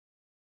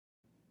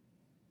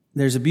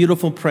There's a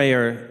beautiful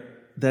prayer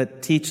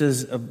that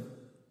teaches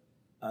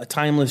a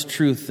timeless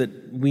truth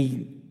that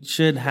we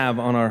should have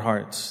on our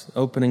hearts.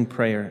 Opening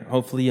prayer.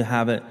 Hopefully you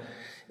have it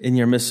in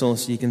your missal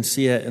so you can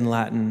see it in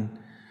Latin.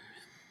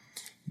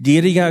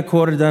 Diriga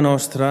corda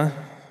nostra,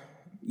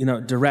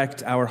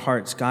 direct our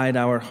hearts, guide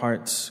our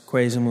hearts.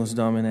 Quesumus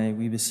Domine,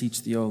 we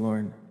beseech thee, O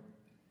Lord.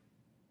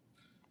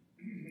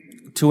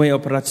 Tue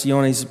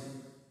operationes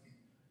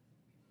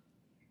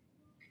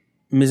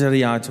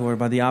miseriator,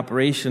 by the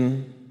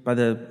operation, by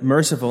the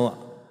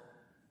merciful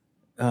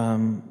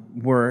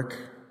work,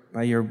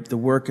 by the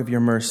work of your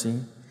mercy.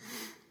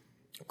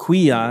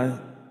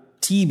 Quia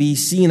tibi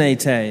sine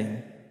te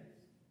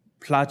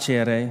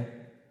placere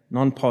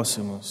non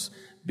possumus,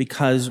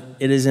 because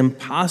it is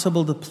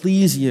impossible to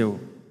please you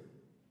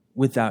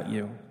without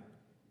you.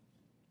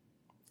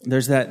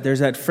 There's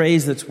that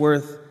phrase that's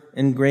worth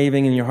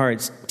engraving in your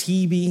hearts.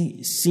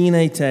 Tibi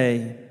sine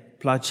te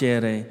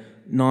placere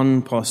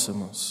non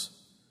possumus.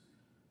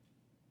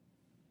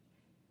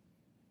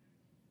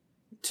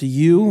 To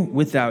you,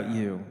 without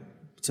you,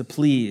 to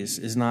please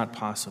is not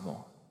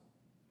possible.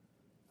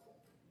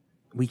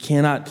 We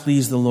cannot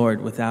please the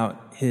Lord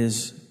without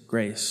His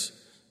grace.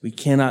 We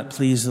cannot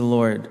please the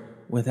Lord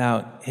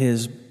without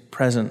His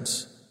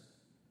presence.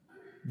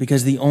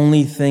 Because the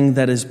only thing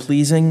that is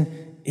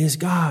pleasing is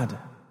God.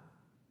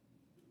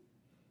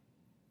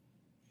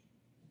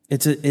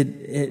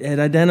 It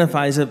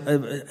identifies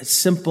a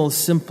simple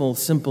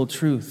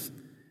truth.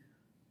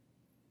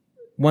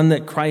 One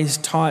that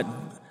Christ taught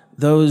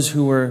those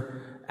who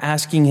were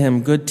asking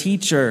Him, "Good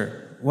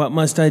teacher, what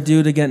must I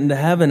do to get into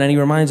heaven?" And He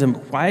reminds them,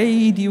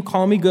 "Why do you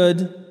call me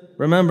good?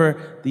 Remember,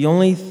 the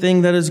only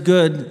thing that is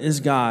good is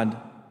God."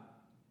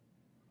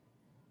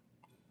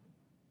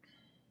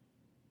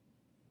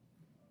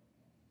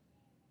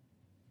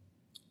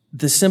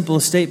 The simple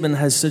statement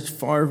has such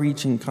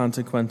far-reaching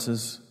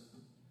consequences.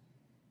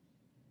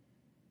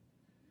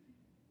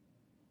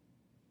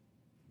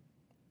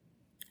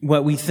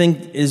 What we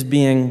think is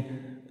being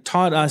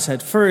taught us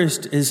at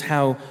first is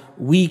how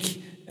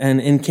weak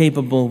and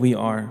incapable we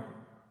are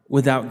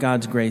without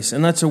God's grace.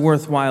 And that's a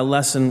worthwhile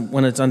lesson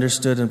when it's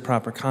understood in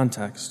proper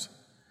context.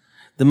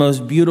 The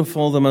most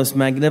beautiful, the most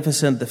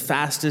magnificent, the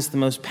fastest, the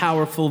most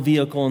powerful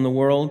vehicle in the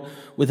world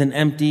with an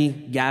empty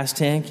gas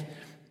tank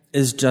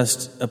is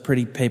just a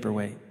pretty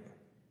paperweight.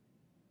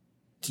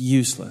 It's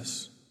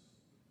useless.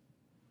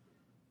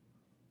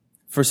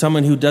 For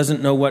someone who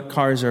doesn't know what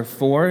cars are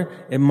for,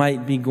 it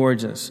might be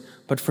gorgeous.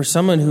 But for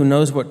someone who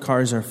knows what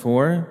cars are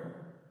for,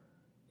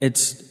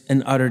 it's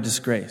an utter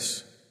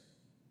disgrace.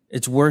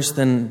 It's worse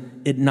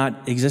than it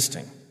not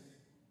existing.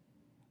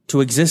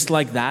 To exist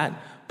like that,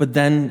 but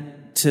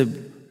then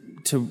to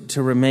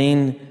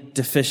remain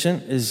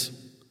deficient is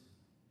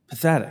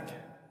pathetic.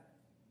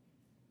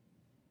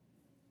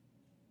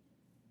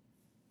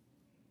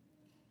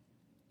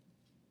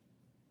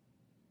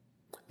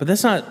 But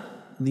that's not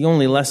the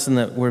only lesson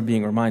that we're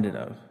being reminded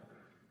of.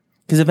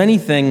 Because if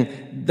anything,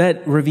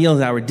 that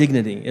reveals our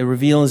dignity. It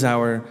reveals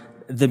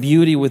the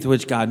beauty with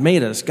which God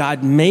made us.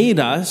 God made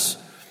us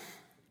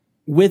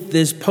with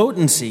this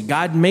potency.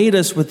 God made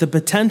us with the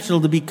potential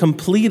to be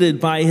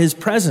completed by His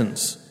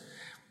presence.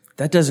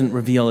 That doesn't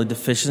reveal a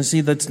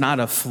deficiency. That's not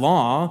a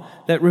flaw.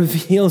 That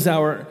reveals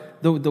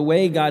the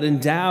way God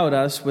endowed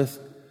us with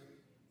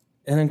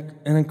an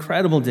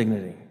incredible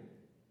dignity.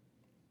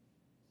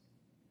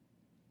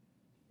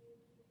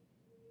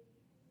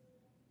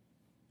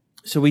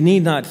 So we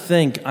need not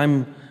think,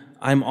 I'm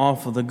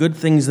awful. The good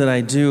things that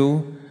I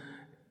do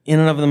in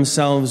and of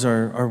themselves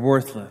are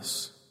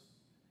worthless.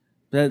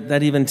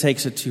 That even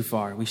takes it too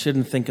far. We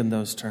shouldn't think in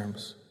those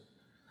terms.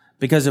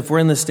 Because if we're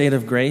in the state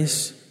of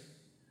grace,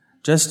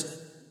 just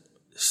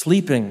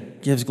sleeping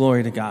gives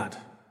glory to God.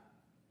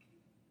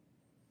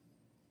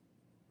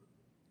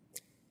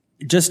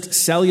 Just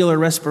cellular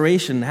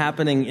respiration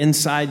happening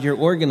inside your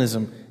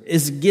organism,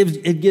 it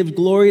gives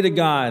glory to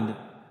God.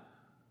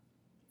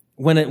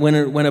 When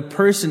a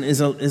person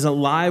is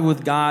alive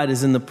with God,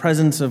 is in the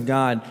presence of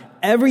God,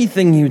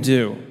 everything you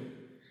do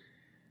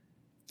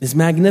is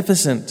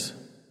magnificent.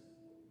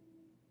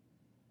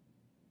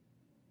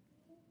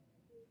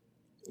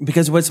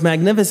 Because what's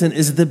magnificent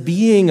is the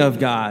being of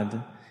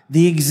God,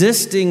 the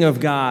existing of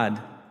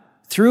God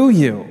through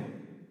you.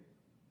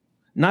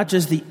 Not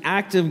just the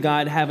act of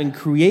God having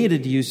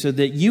created you so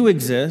that you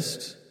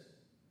exist,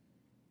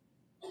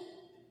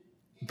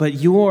 but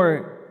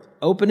you're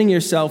opening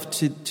yourself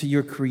to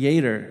your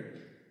Creator,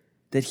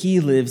 that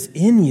He lives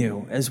in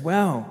you as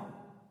well.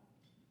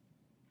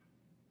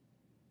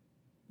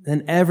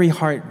 Then every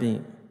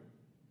heartbeat,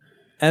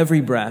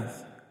 every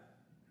breath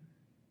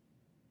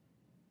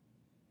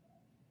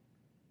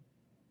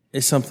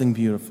is something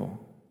beautiful.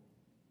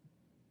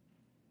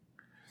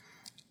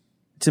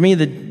 To me,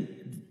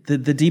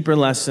 the deeper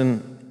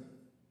lesson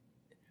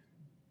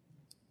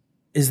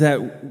is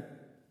that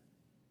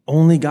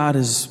only God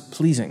is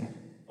pleasing.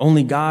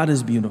 Only God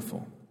is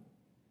beautiful.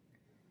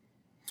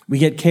 We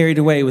get carried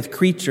away with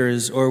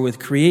creatures or with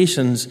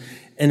creations,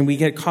 and we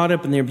get caught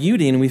up in their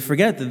beauty, and we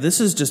forget that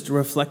this is just a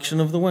reflection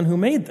of the one who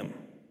made them.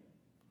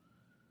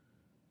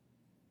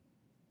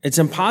 It's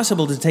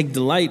impossible to take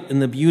delight in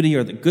the beauty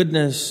or the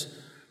goodness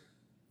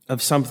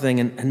of something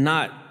and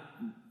not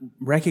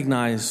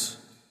recognize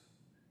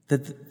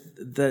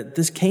that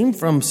this came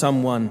from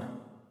someone.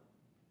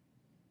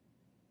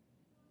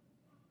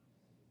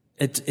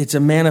 It's a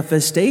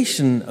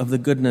manifestation of the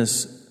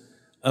goodness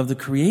of the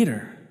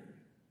Creator.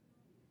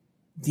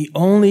 The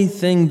only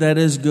thing that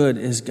is good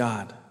is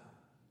God.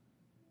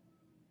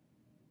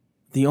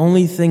 The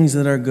only things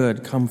that are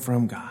good come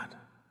from God.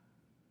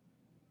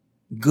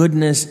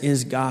 Goodness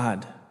is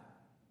God.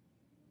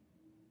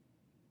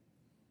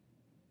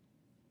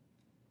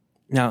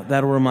 Now,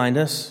 that'll remind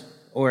us,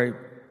 or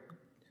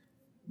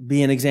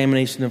be an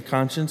examination of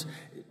conscience.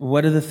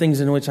 What are the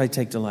things in which I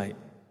take delight?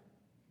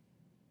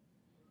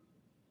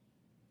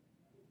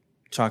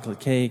 Chocolate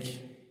cake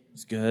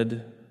is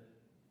good.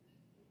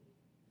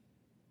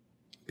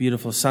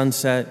 Beautiful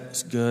sunset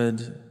is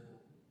good.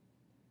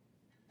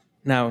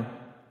 Now,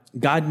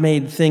 God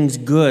made things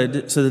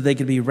good so that they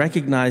could be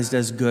recognized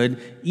as good,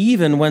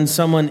 even when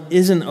someone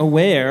isn't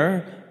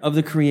aware of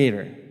the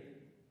Creator.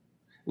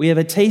 We have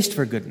a taste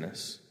for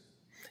goodness.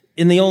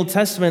 In the Old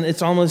Testament,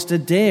 it's almost a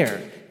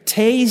dare.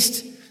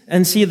 Taste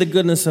and see the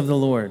goodness of the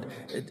Lord.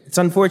 It's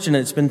unfortunate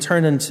it's been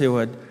turned into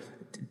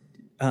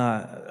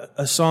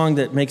a song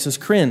that makes us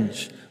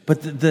cringe.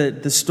 But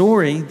the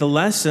story, the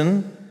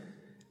lesson,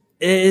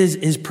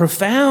 is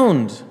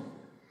profound.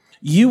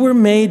 You were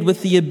made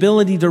with the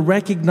ability to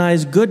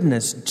recognize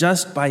goodness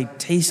just by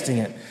tasting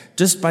it,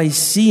 just by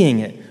seeing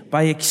it,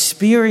 by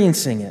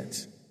experiencing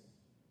it.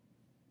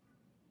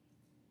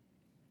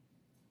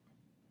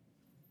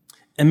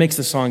 It makes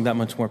the song that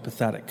much more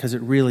pathetic because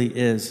it really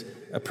is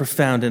a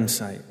profound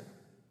insight.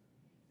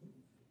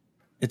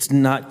 It's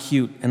not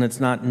cute and it's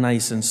not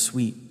nice and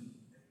sweet.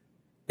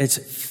 It's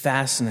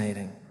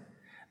fascinating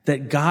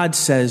that God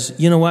says,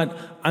 you know what?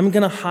 I'm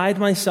going to hide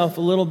myself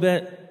a little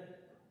bit.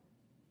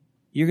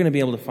 You're going to be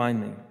able to find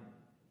me.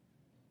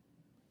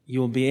 You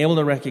will be able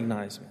to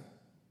recognize me.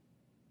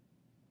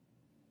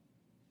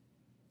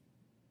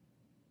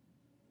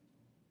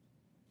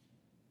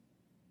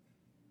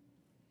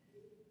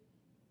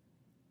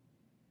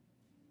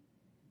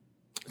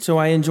 So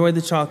I enjoy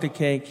the chocolate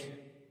cake.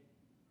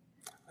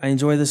 I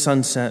enjoy the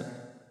sunset.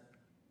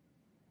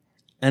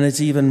 And it's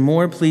even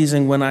more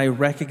pleasing when I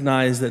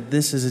recognize that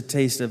this is a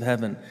taste of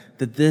heaven,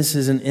 that this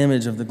is an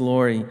image of the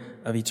glory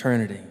of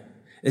eternity.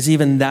 It's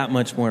even that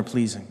much more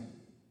pleasing.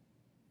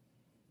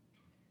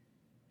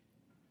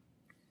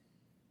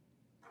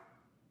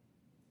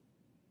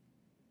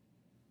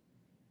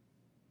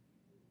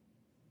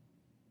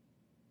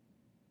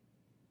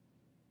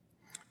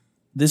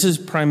 This is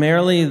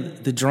primarily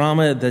the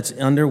drama that's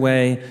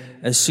underway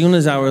as soon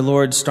as our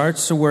Lord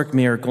starts to work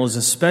miracles,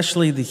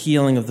 especially the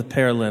healing of the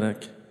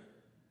paralytic.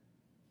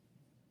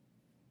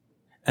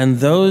 And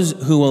those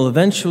who will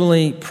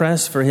eventually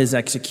press for his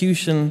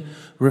execution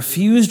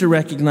refuse to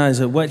recognize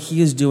that what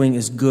he is doing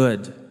is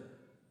good.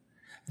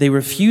 They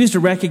refuse to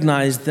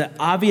recognize the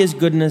obvious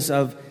goodness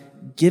of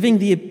giving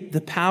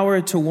the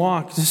power to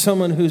walk to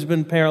someone who's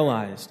been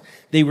paralyzed.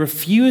 They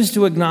refuse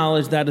to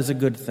acknowledge that as a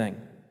good thing.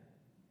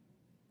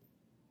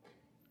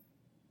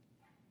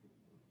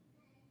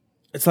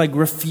 It's like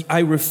I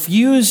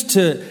refuse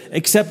to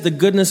accept the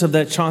goodness of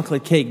that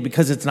chocolate cake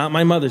because it's not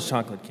my mother's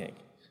chocolate cake.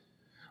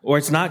 Or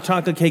it's not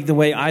chocolate cake the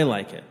way I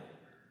like it.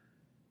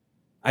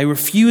 I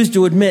refuse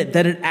to admit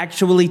that it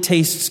actually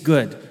tastes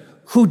good.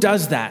 Who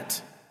does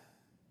that?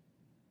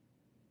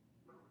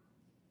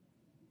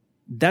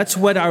 That's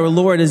what our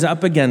Lord is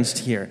up against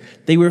here.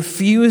 They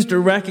refuse to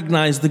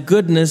recognize the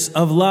goodness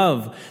of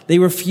love. They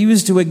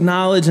refuse to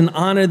acknowledge and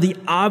honor the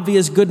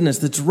obvious goodness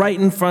that's right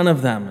in front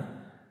of them.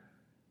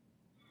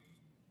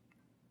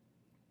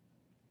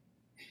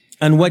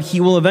 And what he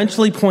will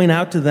eventually point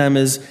out to them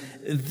is,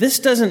 this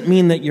doesn't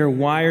mean that your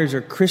wires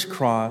are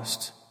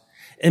crisscrossed.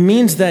 It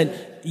means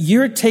that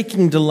you're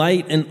taking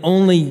delight in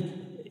only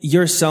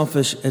your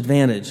selfish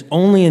advantage,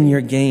 only in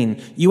your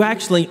gain. You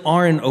actually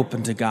aren't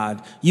open to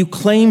God. You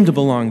claim to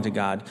belong to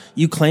God.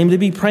 You claim to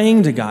be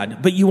praying to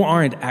God, but you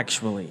aren't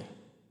actually.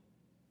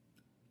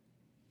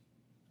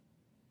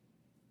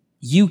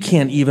 You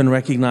can't even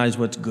recognize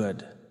what's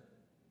good.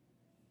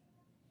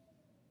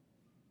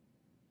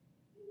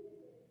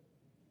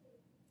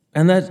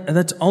 And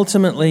that's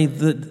ultimately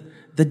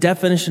the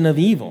definition of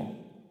evil.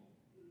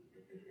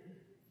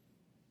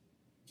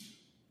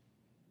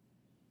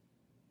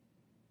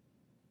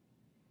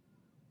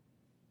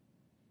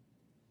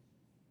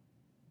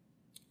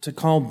 To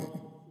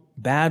call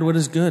bad what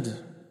is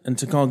good, and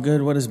to call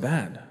good what is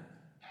bad.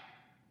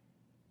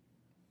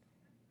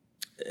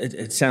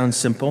 It sounds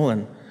simple,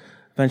 and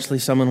eventually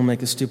someone will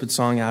make a stupid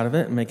song out of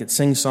it and make it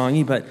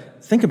sing-songy,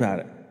 but think about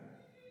it.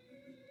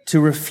 To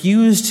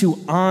refuse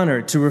to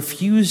honor, to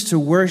refuse to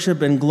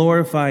worship and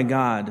glorify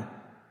God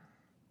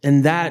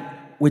in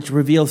that which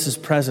reveals his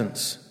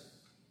presence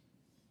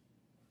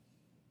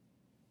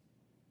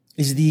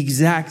is the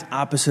exact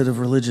opposite of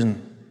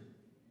religion.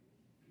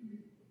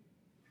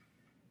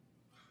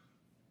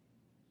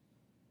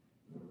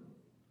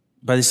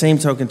 By the same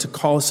token, to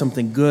call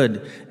something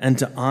good and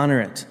to honor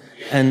it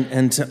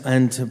and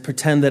to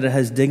pretend that it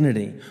has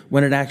dignity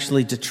when it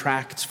actually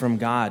detracts from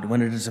God,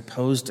 when it is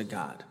opposed to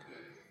God,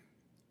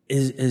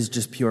 is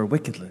just pure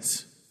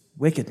wickedness.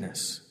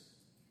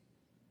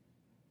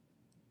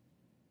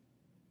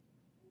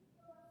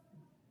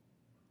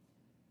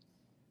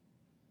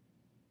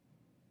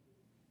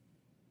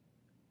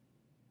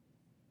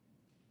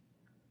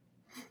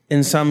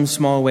 In some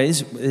small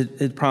ways,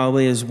 it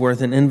probably is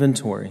worth an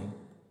inventory,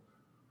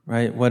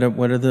 right? What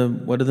are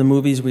the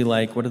movies we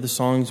like? What are the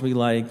songs we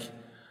like?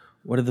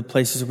 What are the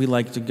places we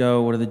like to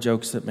go? What are the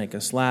jokes that make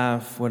us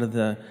laugh? What are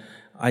the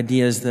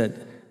ideas that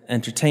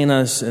entertain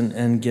us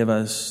and give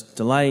us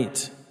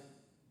delight?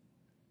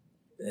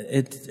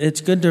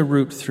 It's good to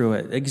root through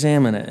it,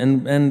 examine it,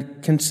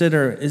 and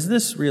consider, is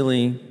this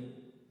really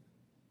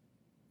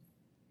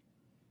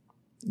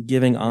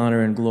giving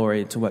honor and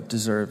glory to what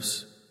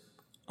deserves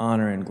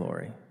honor and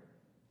glory?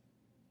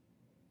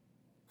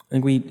 I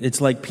think it's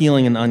like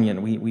peeling an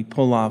onion. We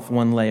pull off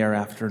one layer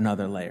after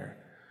another layer.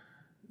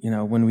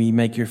 When we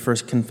make your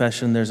first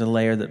confession, there's a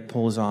layer that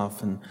pulls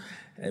off, and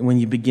when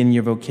you begin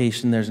your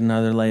vocation, there's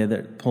another layer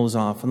that pulls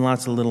off, and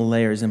lots of little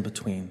layers in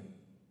between.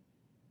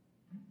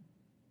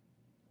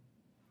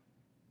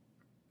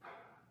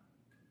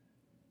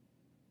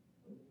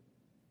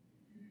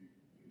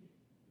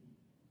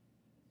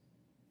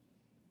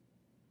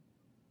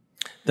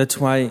 That's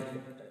why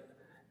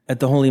at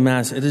the Holy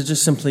Mass, it is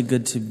just simply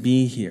good to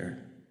be here.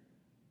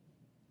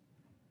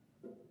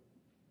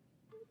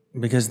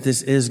 Because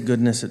this is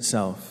goodness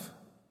itself.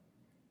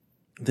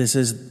 This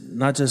is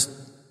not just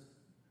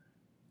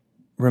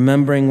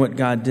remembering what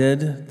God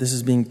did, this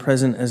is being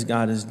present as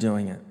God is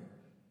doing it.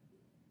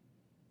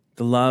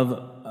 The love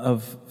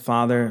of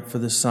Father for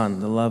the Son,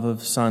 the love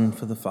of Son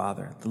for the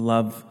Father, the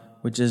love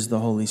which is the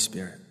Holy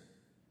Spirit.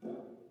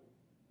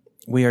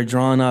 We are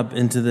drawn up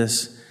into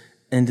this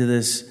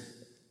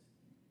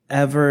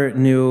ever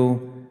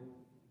new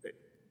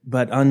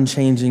but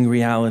unchanging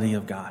reality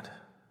of God.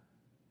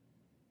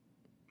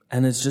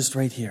 And it's just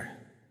right here.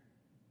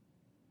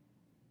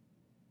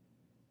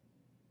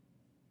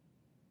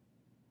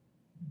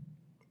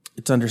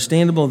 It's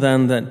understandable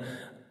then that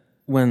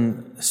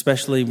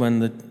especially when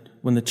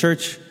the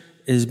church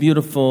is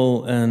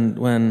beautiful and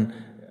when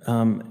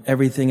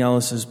everything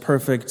else is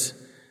perfect,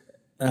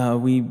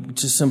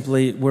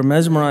 we're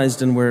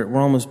mesmerized and we're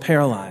almost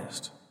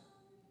paralyzed.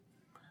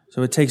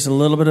 So it takes a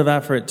little bit of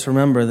effort to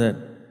remember that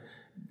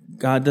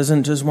God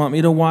doesn't just want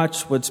me to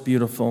watch what's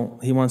beautiful.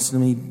 He wants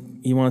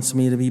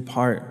me to be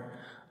part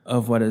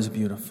of what is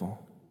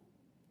beautiful.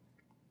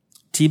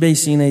 Tibi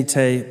sine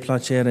te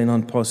placere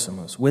non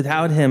possumus.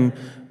 Without him,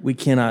 we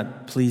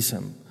cannot please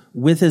him.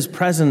 With his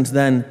presence,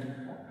 then,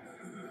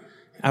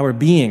 our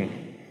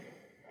being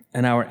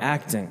and our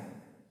acting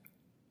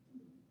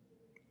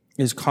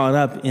is caught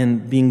up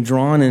in being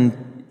drawn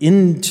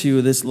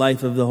into this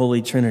life of the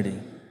Holy Trinity.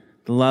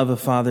 The love of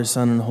Father,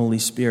 Son, and Holy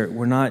Spirit.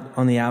 We're not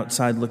on the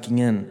outside looking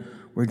in.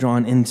 We're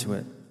drawn into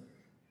it.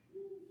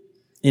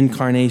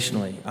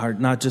 Incarnationally.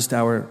 Not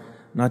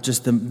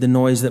just the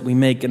noise that we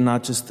make and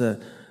not just the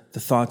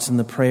thoughts and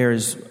the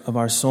prayers of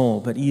our soul,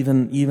 but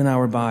even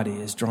our body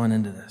is drawn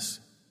into this.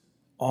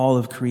 All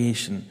of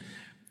creation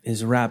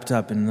is wrapped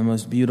up in the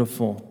most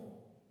beautiful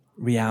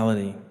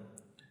reality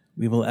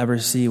we will ever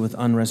see with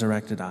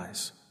unresurrected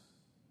eyes.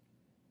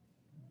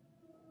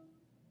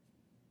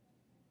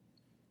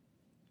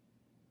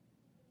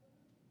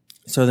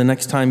 So the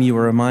next time you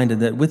are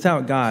reminded that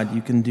without God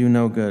you can do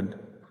no good,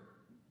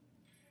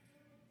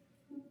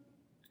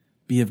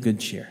 be of good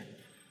cheer.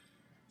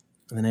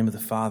 In the name of the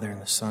Father, and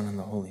the Son, and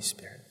the Holy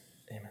Spirit.